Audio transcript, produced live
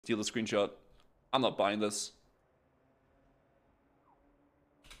Steal the screenshot. I'm not buying this.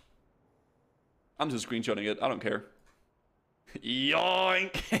 I'm just screenshotting it. I don't care.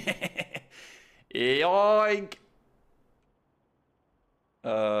 Yoink! Yoink!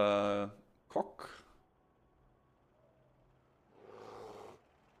 Cock.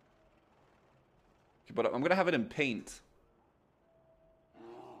 Okay, but I'm gonna have it in paint.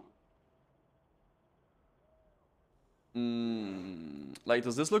 Like,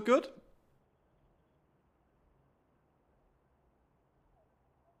 does this look good?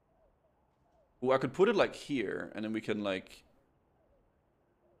 Ooh, I could put it like here, and then we can like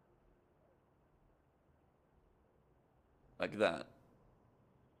that.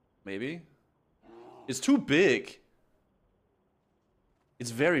 Maybe? It's too big.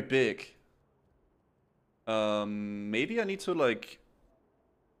 It's very big. Maybe I need to like...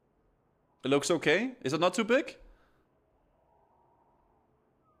 It looks okay. Is it not too big?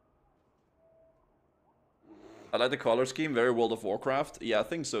 I like the color scheme, very World of Warcraft. Yeah, I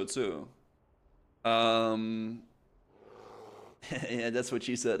think so too. Yeah, that's what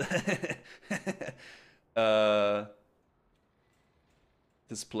she said.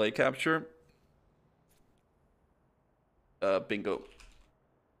 Display capture. Bingo.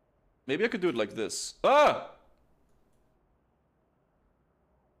 Maybe I could do it like this. Ah!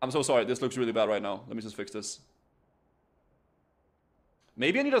 I'm so sorry, this looks really bad right now. Let me just fix this.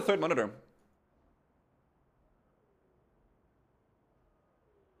 Maybe I need a third monitor.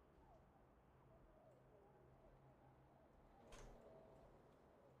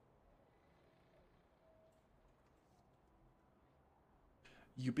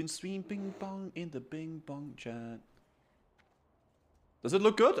 You've been streaming ping pong in the bing bong chat. Does it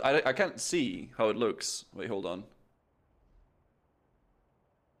look good? I can't see how it looks. Wait, hold on.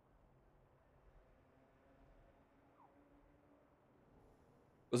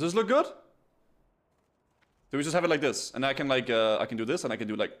 Does this look good? Do we just have it like this? And I can like I can do this and I can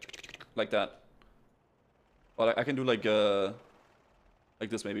do like that. Or I can do like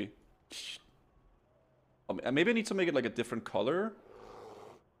this maybe. Oh, maybe I need to make it like a different color.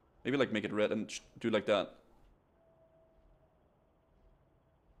 Maybe like make it red and do like that.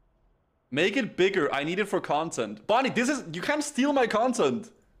 Make it bigger. I need it for content. Bonnie, this is... You can't steal my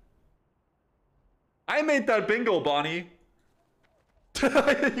content. I made that bingo, Bonnie.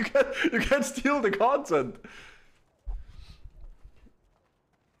 you can't steal the content.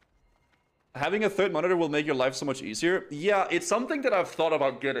 Having a third monitor will make your life so much easier. Yeah, it's something that I've thought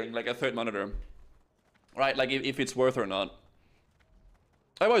about getting, like a third monitor. Right, like if it's worth or not.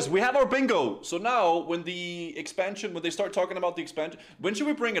 Anyways, we have our bingo. So now, when the expansion, when they start talking about the expansion, when should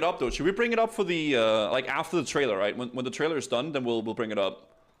we bring it up though? Should we bring it up for the like after the trailer, right? When the trailer is done, then we'll bring it up.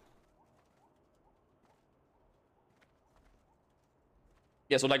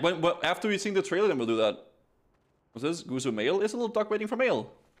 Yeah, so like when after we sing the trailer, then we'll do that. What's this? Guzu mail? It's a little duck waiting for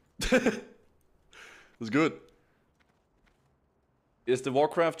mail. It's good. Is the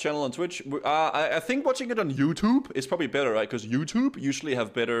Warcraft channel on Twitch? I think watching it on YouTube is probably better, right? Because YouTube usually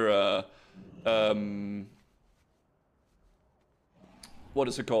have better, what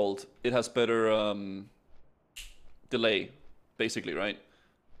is it called? It has better delay, basically, right?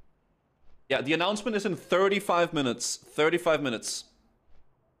 Yeah, the announcement is in 35 minutes. 35 minutes.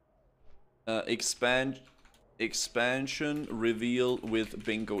 Expansion reveal with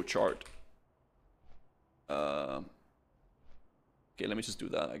bingo chart. Okay, let me just do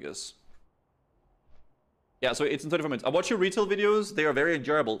that, I guess. Yeah, so it's in 35 minutes. I watch your retail videos. They are very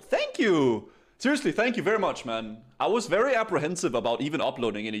enjoyable. Thank you! Seriously, thank you very much, man. I was very apprehensive about even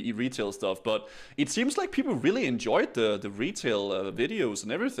uploading any retail stuff, but it seems like people really enjoyed the retail videos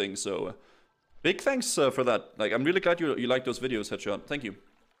and everything, so... Big thanks for that. Like, I'm really glad you like those videos, Headshot. Thank you.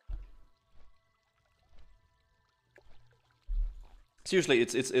 Seriously,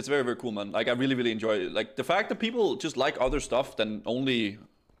 it's very, very cool, man. Like, I really, really enjoy it. Like, the fact that people just like other stuff than only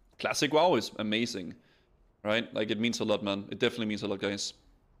classic WoW is amazing. Right? Like, it means a lot, man. It definitely means a lot, guys.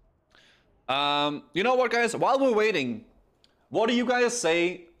 You know what, guys? While we're waiting, what do you guys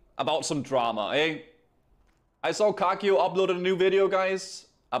say about some drama, eh? I saw Kakio uploaded a new video, guys,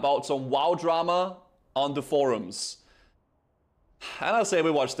 about some WoW drama on the forums. And I say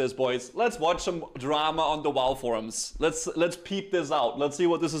we watch this, boys. Let's watch some drama on the WoW forums. Let's peep this out. Let's see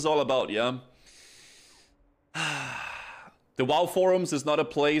what this is all about, yeah? The WoW forums is not a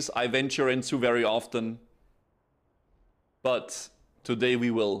place I venture into very often. But today we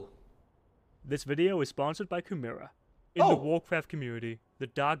will. This video is sponsored by Chimera. In the Warcraft community, the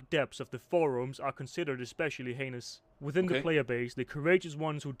dark depths of the forums are considered especially heinous. Within the player base, the courageous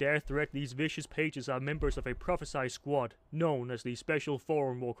ones who dare threat these vicious pages are members of a prophesized squad, known as the Special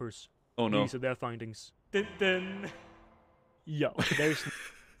Forum Walkers. Oh no. These are their findings. Dun, dun. Yo, there's...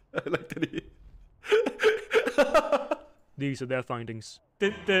 I like that he... These are their findings.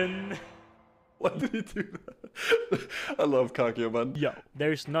 Dun, dun. Why did he do that? I love Kakyo, man. Yo,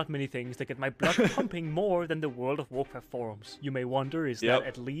 there's not many things that get my blood pumping more than the World of Warcraft forums. You may wonder, is that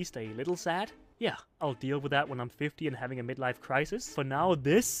at least a little sad? Yeah, I'll deal with that when I'm 50 and having a midlife crisis. For now,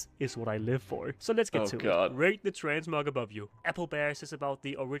 this is what I live for. So let's get to it. Rate the transmog above you. Apple Bear says about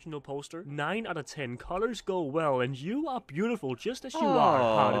the original poster, 9 out of 10. Colors go well, and you are beautiful just as you are.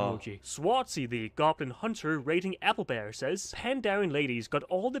 Heart emoji. Swartzy, the Goblin Hunter, rating Apple Bear says, Pandaren ladies got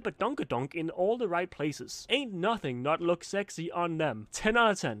all the badunkadunk in all the right places. Ain't nothing not look sexy on them. 10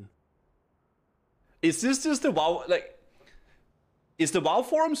 out of 10. Is this just the WoW, like... Is the WoW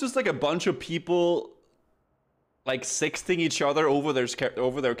forums just like a bunch of people like sexting each other over their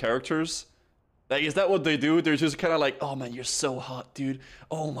characters? Like, is that what they do? They're just kind of like, oh man, you're so hot, dude.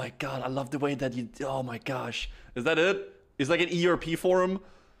 Oh my god, I love the way that you... Oh my gosh. Is that it? Is like an ERP forum?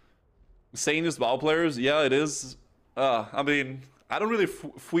 Saying this WoW players? Yeah, it is. I mean, I don't really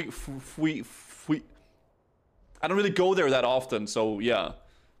I don't really go there that often, so yeah.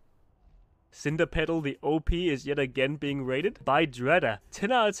 Cinderpetal, the OP, is yet again being rated by Dredda.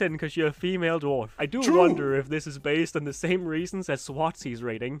 10 out of 10 because you're a female dwarf. I do wonder if this is based on the same reasons as Swatsy's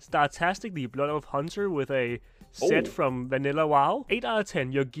rating. Startastic, the Blood Elf Hunter with a set from Vanilla WoW. 8 out of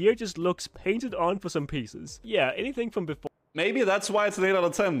 10. Your gear just looks painted on for some pieces. Yeah, anything from before. Maybe that's why it's an 8 out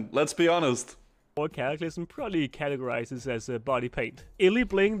of 10. Let's be honest. Cataclysm probably categorizes as body paint.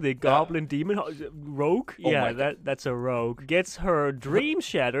 Illibling, the Goblin Demon Rogue. That's a rogue. Gets her dream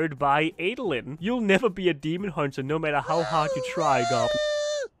shattered by Adolin. You'll never be a demon hunter no matter how hard you try, Goblin.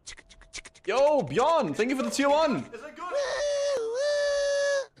 Yo, Bjorn, thank you for the tier 1. Is it good?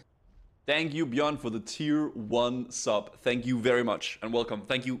 Thank you, Bjorn, for the tier 1 sub. Thank you very much and welcome.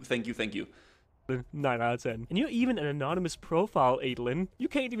 Thank you, thank you, thank you. 9 out of 10. And you're even an anonymous profile, Adolin. You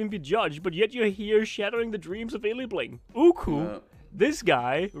can't even be judged, but yet you're here shattering the dreams of Illibling. Uku, this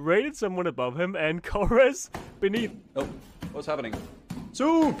guy, rated someone above him, and Kores beneath. Oh, what's happening?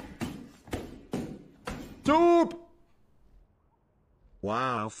 Soup! Soup!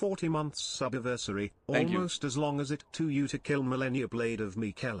 Wow, 40 months subiversary. Almost as long as it took you to kill Millennia Blade of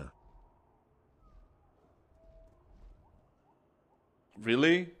Mikela.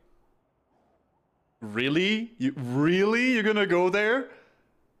 Really? Really? You're gonna go there?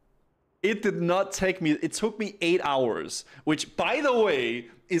 It did not take me, it took me 8 hours, which by the way,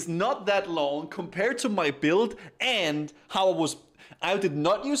 is not that long compared to my build and how I did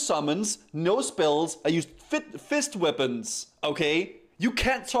not use summons, no spells, I used fist weapons, okay? You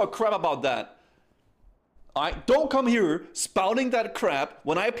can't talk crap about that. Don't come here spouting that crap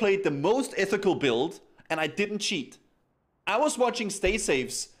when I played the most ethical build and I didn't cheat. I was watching Stay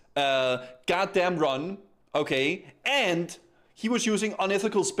Safe's goddamn run, okay, and he was using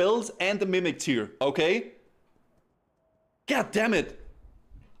unethical spells and the mimic tier, okay? God damn it,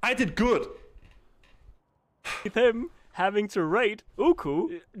 I did good. With him having to rate,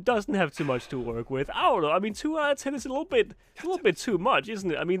 Uku doesn't have too much to work with. I don't know, I mean 2 out of 10 is a little bit too much,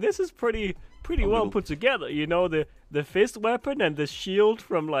 isn't it? I mean, this is pretty well put together, you know, the fist weapon and the shield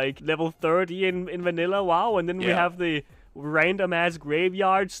from like level 30 in vanilla WoW, and then we have the random ass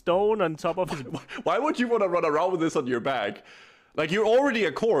graveyard stone on top of his... Why would you want to run around with this on your back? Like, you're already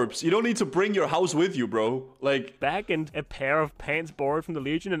a corpse. You don't need to bring your house with you, bro. Like... Back and a pair of pants borrowed from the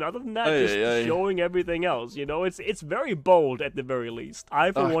Legion, and other than that, just showing everything else, you know? It's very bold at the very least.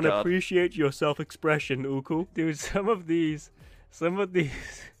 I, for one, appreciate your self-expression, Uku. Dude, some of these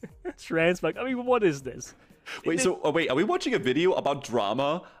transmog... I mean, what is this? Wait, wait, are we watching a video about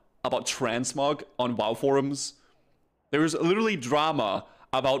drama about transmog on WoW forums? There is literally drama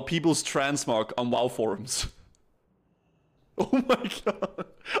about people's transmog on WoW forums. Oh my god,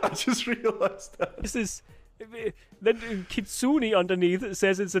 I just realized that. This is... Then Kitsune underneath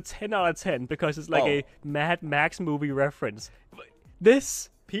says it's a 10 out of 10 because it's like a Mad Max movie reference. This...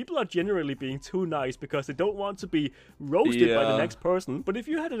 People are generally being too nice because they don't want to be roasted by the next person. But if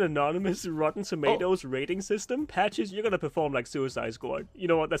you had an anonymous Rotten Tomatoes rating system, Patches, you're gonna perform like Suicide Squad. You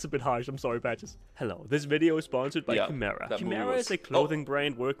know what? That's a bit harsh. I'm sorry, Patches. Hello. This video is sponsored by Chimera. Chimera is a clothing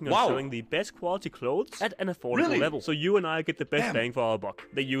brand working on selling the best quality clothes at an affordable level. So you and I get the best bang for our buck.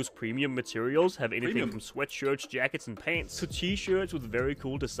 They use premium materials, have anything from sweatshirts, jackets, and pants to t-shirts with very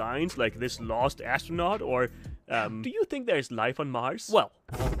cool designs like this lost astronaut or... do you think there's life on Mars? Well...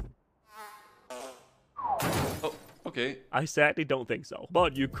 Okay. I sadly don't think so.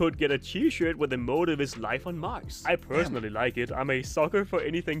 But you could get a t-shirt where the motive is life on Mars. I personally like it. I'm a sucker for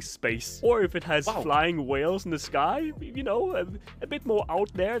anything space. Or if it has flying whales in the sky, you know, a bit more out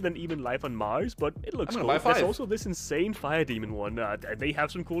there than even life on Mars, but it looks cool. There's also this insane fire demon one. They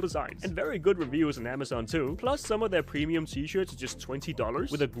have some cool designs. And very good reviews on Amazon too. Plus, some of their premium t-shirts are just $20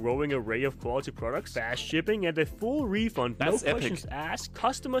 with a growing array of quality products, fast shipping, and a full refund. That's no questions asked.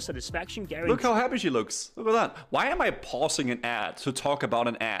 Customer satisfaction guarantee. Look how happy she looks. Look at that. Why am I pausing an ad to talk about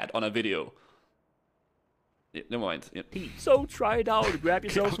an ad on a video? Yeah, never mind. Yeah. So try it out. Grab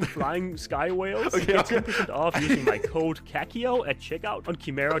yourself some flying sky whales. Okay, Get 10% off using my code KAKIO at checkout on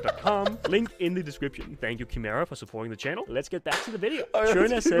Chimera.com. Link in the description. Thank you, Chimera, for supporting the channel. Let's get back to the video.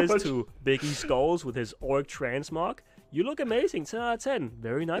 Cherna says to Biggie Skulls with his orc transmog, "You look amazing, 10 out of 10.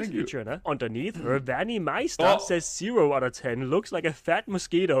 Very nice of you, Cherna." Underneath her, Vanny Meister says 0 out of 10. Looks like a fat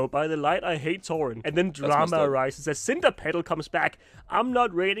mosquito. By the light, I hate Torin. And then Drama arises as Cinder Petal comes back. "I'm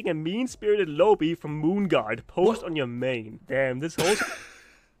not rating a mean-spirited Lobby from Moonguard. Post on your main." Damn, this whole...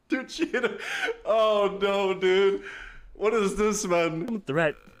 Dude, shit. Oh, no, dude. What is this, man?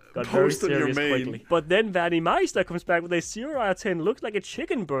 Threat got very serious quickly. But then Vanny Meister comes back with a 0 out of 10. Looks like a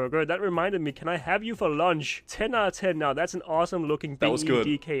chicken burger. That reminded me, can I have you for lunch? 10 out of 10 now. That's an awesome looking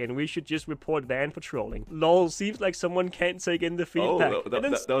BEDK, and we should just report Van for trolling. Lol, seems like someone can't take in the feedback. Oh,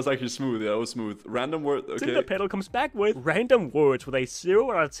 that was actually smooth. Yeah, that was smooth. Random word. Okay. Cinder Petal comes back with random words with a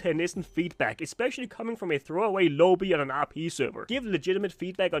 0 out of 10 isn't feedback, especially coming from a throwaway lobby on an RP server. Give legitimate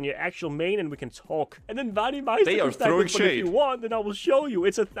feedback on your actual main and we can talk. And then Vanny Meister comes back with, "But if you want, then I will show you.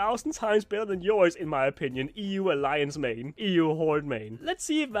 It's 1,000 times better than yours, in my opinion. EU Alliance main. EU Horde main." Let's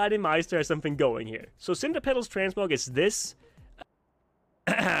see if Vanny Meister has something going here. So Cinder Petal's transmog is this.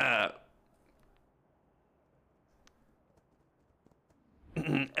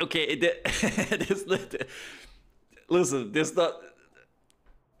 Okay, listen, this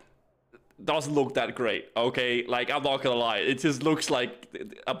doesn't look that great, okay? Like, I'm not gonna lie. It just looks like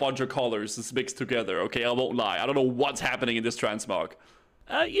a bunch of colors just mixed together, okay? I won't lie. I don't know what's happening in this transmog.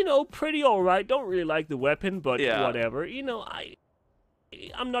 You know, pretty alright. Don't really like the weapon, but whatever. You know,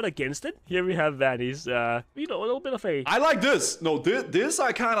 I'm not against it. Here we have Vanny's, you know, a little bit of a... I like this. No, this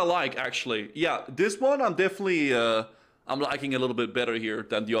I kind of like, actually. Yeah, this one I'm definitely, I'm liking a little bit better here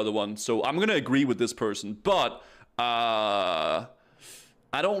than the other one. So I'm gonna agree with this person. But, I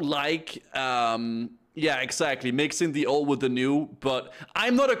don't like, yeah, exactly, mixing the old with the new. But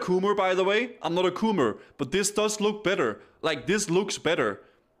I'm not a Coomer, by the way. I'm not a Coomer. But this does look better. Like, this looks better.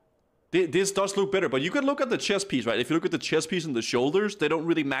 This does look better, but you can look at the chest piece, right? If you look at the chest piece and the shoulders, they don't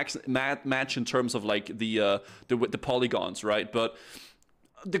really match in terms of like the polygons, right? But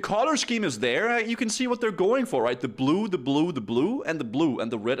the color scheme is there. You can see what they're going for, right? The blue, the blue, the blue, and the blue,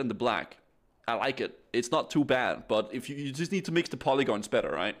 and the red and the black. I like it. It's not too bad, but if you just need to mix the polygons better,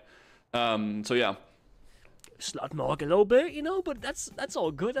 right? So yeah. Slot mark a little bit, you know, but that's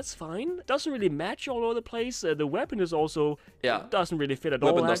all good. That's fine. Doesn't really match all over the place. The weapon is also doesn't really fit at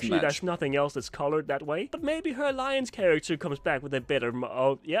all. Actually, there's nothing else that's colored that way. But maybe her Alliance character comes back with a better.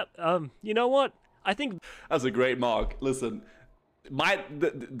 You know what? I think that's a great mark. Listen,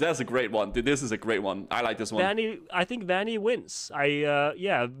 that's a great one. This is a great one. I like this one. I think Vanny wins.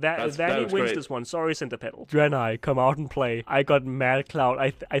 Vanny wins this one. Sorry, Cinder Petal. Draenei, come out and play. I got Mad Cloud.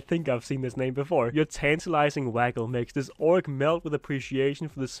 I think I've seen this name before. Your tantalizing waggle makes this orc melt with appreciation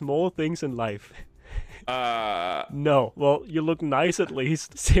for the small things in life. No. Well, you look nice at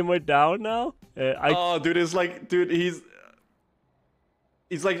least. Simmer down now. Oh, dude, it's like, dude, he's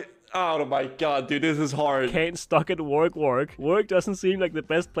like. Oh my god, dude, this is hard. Can't stuck at work. Work doesn't seem like the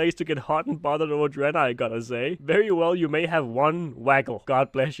best place to get hot and bothered over Draenei, I gotta say. Very well, you may have one waggle.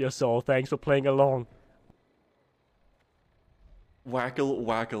 God bless your soul. Thanks for playing along.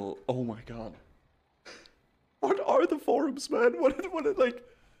 Waggle. Oh my god. What are the forums, man? What like...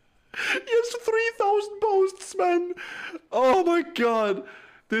 He has 3,000 posts, man. Oh my god.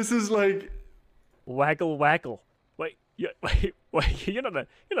 This is like... Waggle. Wait, you're not a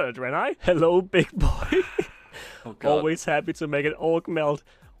Draenei? Hello, big boy. Oh, God. Always happy to make an orc melt.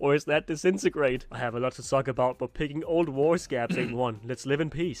 Or is that disintegrate? I have a lot to talk about, but picking old war scabs ain't one. Let's live in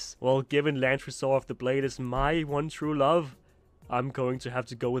peace. Well, given Lantresor of the Blade is my one true love, I'm going to have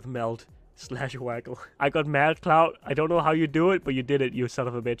to go with melt. /waggle. I got Mad Cloud. I don't know how you do it, but you did it, you son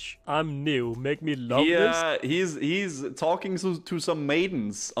of a bitch. I'm new. Make me love this. Yeah, he's talking to some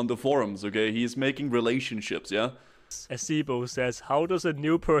maidens on the forums, okay? He's making relationships, yeah? Asibo says, how does a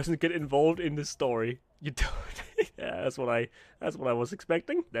new person get involved in the story? You don't. Yeah, that's what I was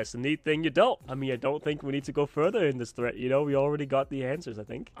expecting. That's the neat thing, you don't. I mean, I don't think we need to go further in this thread, you know, we already got the answers, I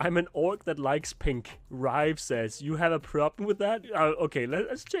think. I'm an orc that likes pink. Rive says, you have a problem with that? Okay,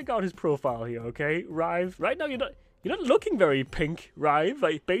 let's check out his profile here, okay? Rive, right now you're not looking very pink, Rive.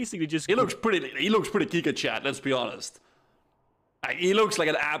 I basically just... He looks pretty Giga Chat, let's be honest. He looks like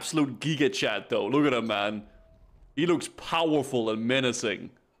an absolute Giga Chat, though. Look at him, man. He looks powerful and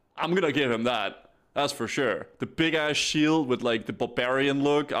menacing. I'm gonna give him that. That's for sure. The big ass shield with like the barbarian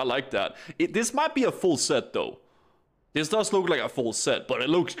look. I like that. This might be a full set though. This does look like a full set, but it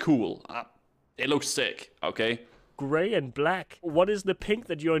looks cool. It looks sick, okay? Gray and black. What is the pink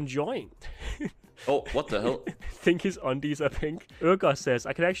that you're enjoying? Oh, what the hell? I think his undies are pink. Urga says,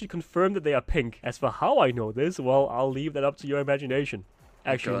 I can actually confirm that they are pink. As for how I know this, well, I'll leave that up to your imagination.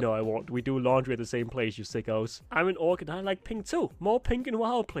 Actually, no, I won't. We do laundry at the same place, you sickos. I'm an orc and I like pink too. More pink in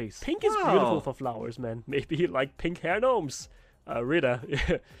WoW, please. Pink is beautiful for flowers, man. Maybe you like pink hair gnomes.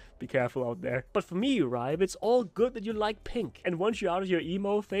 Rita, be careful out there. But for me, Rive, it's all good that you like pink. And once you're out of your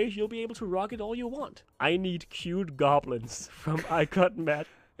emo phase, you'll be able to rock it all you want. I need cute goblins from I Got Mad.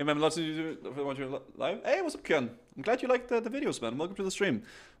 Hey man, lots of you live. Hey, what's up, Ken? I'm glad you liked the videos, man. Welcome to the stream.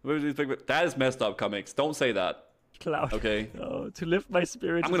 That is messed up, comics. Don't say that. Cloud. Okay. Oh, to lift my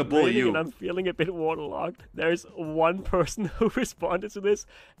spirits. I'm gonna bully you. And I'm feeling a bit waterlogged. There's one person who responded to this,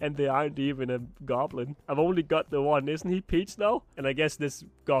 and they aren't even a goblin. I've only got the one. Isn't he Peach though? And I guess this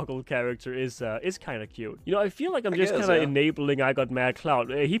goggle character is kind of cute. You know, I feel like I'm just kind of enabling I Got Mad Cloud.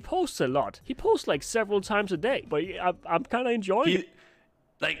 He posts a lot. He posts like several times a day, but I'm kind of enjoying it.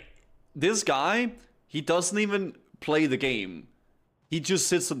 Like this guy, he doesn't even play the game. He just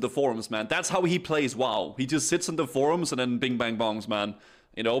sits on the forums, man. That's how he plays WoW. He just sits on the forums and then bing bang bongs, man.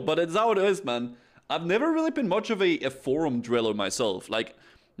 You know, but it's how it is, man. I've never really been much of a forum driller myself. Like,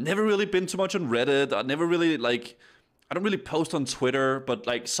 never really been too much on Reddit. I never really, like, I don't really post on Twitter. But,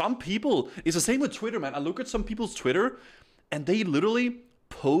 like, some people, it's the same with Twitter, man. I look at some people's Twitter, and they literally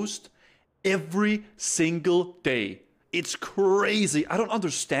post every single day. It's crazy. I don't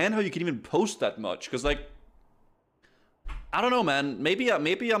understand how you can even post that much. Because, like, I don't know, man. Maybe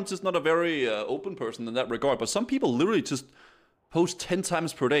I'm just not a very open person in that regard. But some people literally just post 10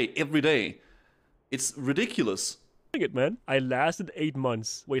 times per day, every day. It's ridiculous. It, man. I lasted 8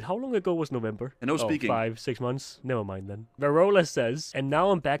 months. Wait, how long ago was November? And no speaking. 5, 6 months? Never mind then. Varola says, and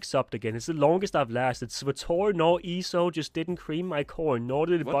now I'm back subbed again. It's the longest I've lasted. Svator nor ESO just didn't cream my corn, nor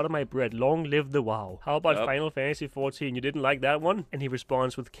did it butter my bread. Long live the WoW. How about Final Fantasy 14? You didn't like that one? And he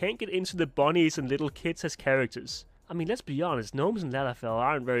responds with, can't get into the bunnies and little kids as characters. I mean, let's be honest, gnomes and Lalafell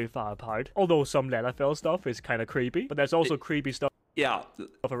aren't very far apart. Although some Lalafell stuff is kind of creepy, but there's also creepy stuff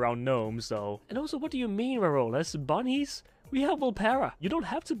around gnomes, so... And also, what do you mean, Varolas? Bunnies? We have Volpera. You don't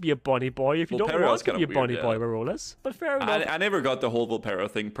have to be a bunny boy if you don't want to be a bunny boy, Varolas. But fair enough. I never got the whole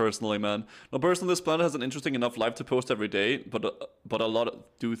Volpera thing personally, man. No, personally, this planet has an interesting enough life to post every day, but a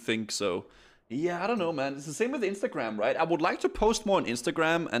lot do think so. Yeah, I don't know, man. It's the same with Instagram, right? I would like to post more on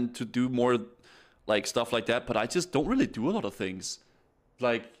Instagram and to do more... like stuff like that, but I just don't really do a lot of things.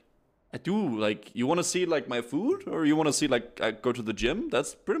 Like, I do, like, you want to see, like, my food? Or you want to see, like, I go to the gym?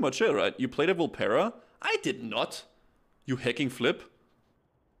 That's pretty much it, right? You played a Volpera? I did not. You hacking flip?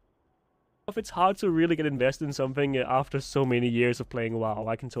 If it's hard to really get invested in something after so many years of playing WoW,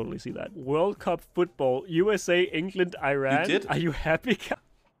 I can totally see that. World Cup football, USA, England, Iran. You did? Are you happy?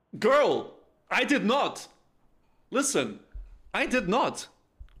 Girl, I did not. Listen, I did not.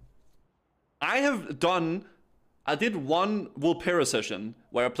 I did one Volpera session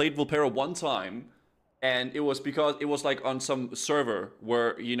where I played Volpera one time, and it was because it was like on some server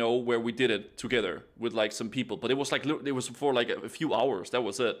where, you know, where we did it together with like some people, but it was like, it was for like a few hours. That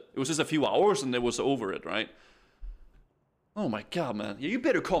was it. It was just a few hours and it was over it, right? Oh my God, man. You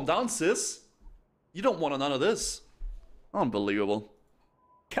better calm down, sis. You don't want none of this. Unbelievable.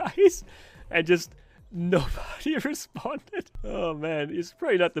 Guys, and just... nobody responded. Oh man, it's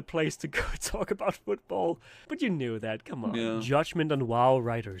probably not the place to go talk about football. But you knew that, come on. Yeah. Judgment on WoW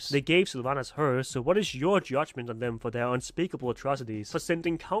writers. They gave Sylvanas hers, so what is your judgment on them for their unspeakable atrocities? For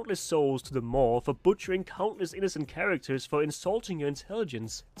sending countless souls to the maw, for butchering countless innocent characters, for insulting your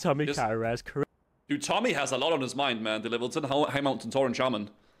intelligence? Tommy Kairas, correct. Dude, Tommy has a lot on his mind, man. The level 10 High Mountain Tauren Shaman.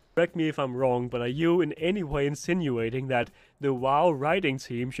 Correct me if I'm wrong, but are you in any way insinuating that the WoW writing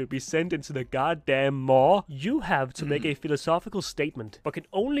team should be sent into the goddamn maw? You have to make a philosophical statement, but can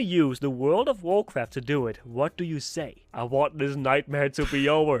only use the world of Warcraft to do it. What do you say? I want this nightmare to be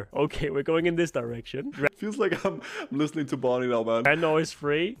over. Okay, we're going in this direction. Feels like I'm listening to Bonnie now, man. And noise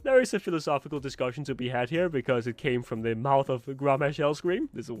free. There is a philosophical discussion to be had here because it came from the mouth of Grandma Shellscream.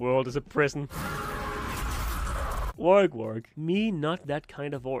 This world is a prison. Org. Me not that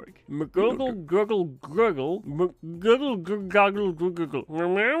kind of org. McGurgle gurgle gurgle. McGurgle gurgle gurgle.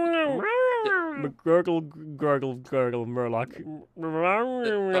 McGurgle gurgle gurgle Murloc.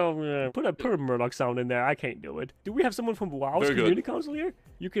 Put a Murloc sound in there. I can't do it. Do we have someone from WoW's community council here?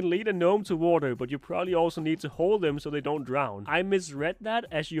 You can lead a gnome to water, but you probably also need to hold them so they don't drown. I misread that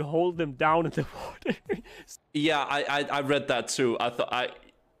as you hold them down in the water. Yeah, I read that too.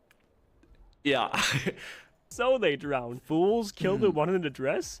 Yeah. So they drown. Fools kill the one in the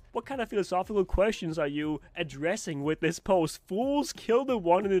dress? What kind of philosophical questions are you addressing with this post? Fools kill the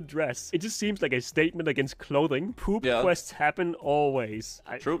one in the dress. It just seems like a statement against clothing. Poop quests happen always.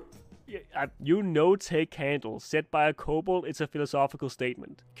 True. You know, take candle. Set by a kobold, it's a philosophical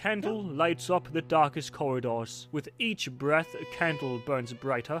statement. Candle lights up the darkest corridors. With each breath, a candle burns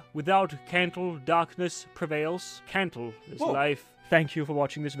brighter. Without candle, darkness prevails. Candle is life. Thank you for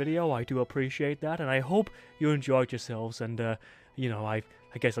watching this video. I do appreciate that, and I hope you enjoyed yourselves. And, you know, I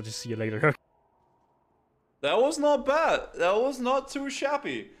guess I'll just see you later. That was not bad. That was not too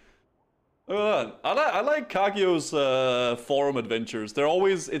shabby. I like Kagyo's forum adventures.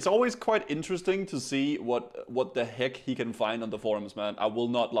 It's always quite interesting to see what the heck he can find on the forums, man. I will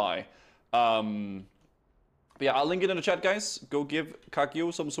not lie. But yeah, I'll link it in the chat, guys. Go give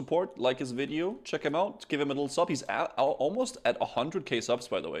Kagyo some support. Like his video. Check him out. Give him a little sub. He's almost at 100k subs,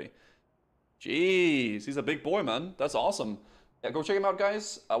 by the way. Jeez, he's a big boy, man. That's awesome. Yeah, go check him out,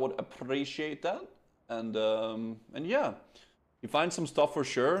 guys. I would appreciate that. And yeah, you find some stuff for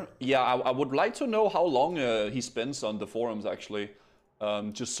sure. Yeah, I would like to know how long he spends on the forums, actually.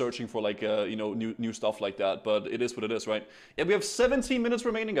 Just searching for, like, you know, new stuff like that. But it is what it is, right? Yeah, we have 17 minutes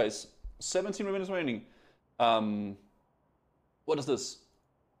remaining, guys. 17 minutes remaining. What is this?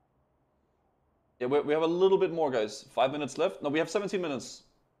 Yeah, we have a little bit more, guys. 5 minutes left. No, we have 17 minutes.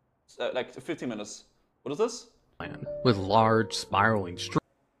 Like 15 minutes. What is this? With large spiraling streams.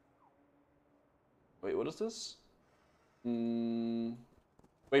 Wait, what is this?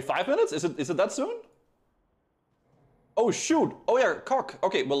 Wait, 5 minutes? Is it that soon? Oh shoot! Oh yeah, cock.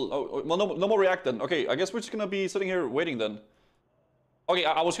 Okay, well, no more react then. Okay, I guess we're just gonna be sitting here waiting then. Okay,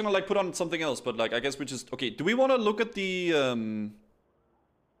 I was gonna like put on something else, but like I guess we just okay. Do we want to look at the?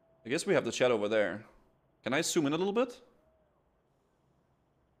 I guess we have the chat over there. Can I zoom in a little bit?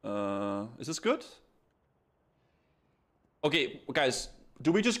 Is this good? Okay, guys,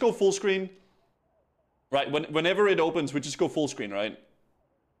 do we just go full screen? Right, whenever it opens, we just go full screen, right?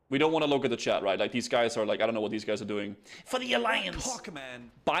 We don't want to look at the chat, right? Like, these guys are like, I don't know what these guys are doing. For the Alliance! Talk, man.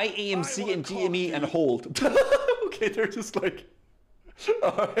 Buy AMC and GME and hold. Okay, they're just like...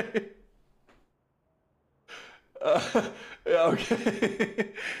 Alright. Yeah,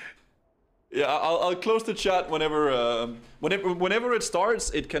 okay. Yeah, I'll close the chat whenever whenever it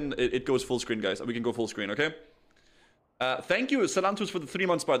starts. It goes full screen, guys. We can go full screen, okay? Thank you, Salantus, for the 3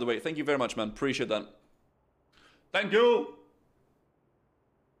 months, by the way. Thank you very much, man. Appreciate that. Thank you.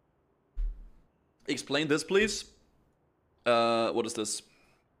 Explain this, please. What is this?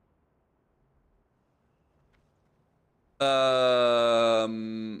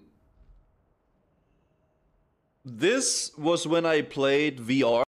 This was when I played VR.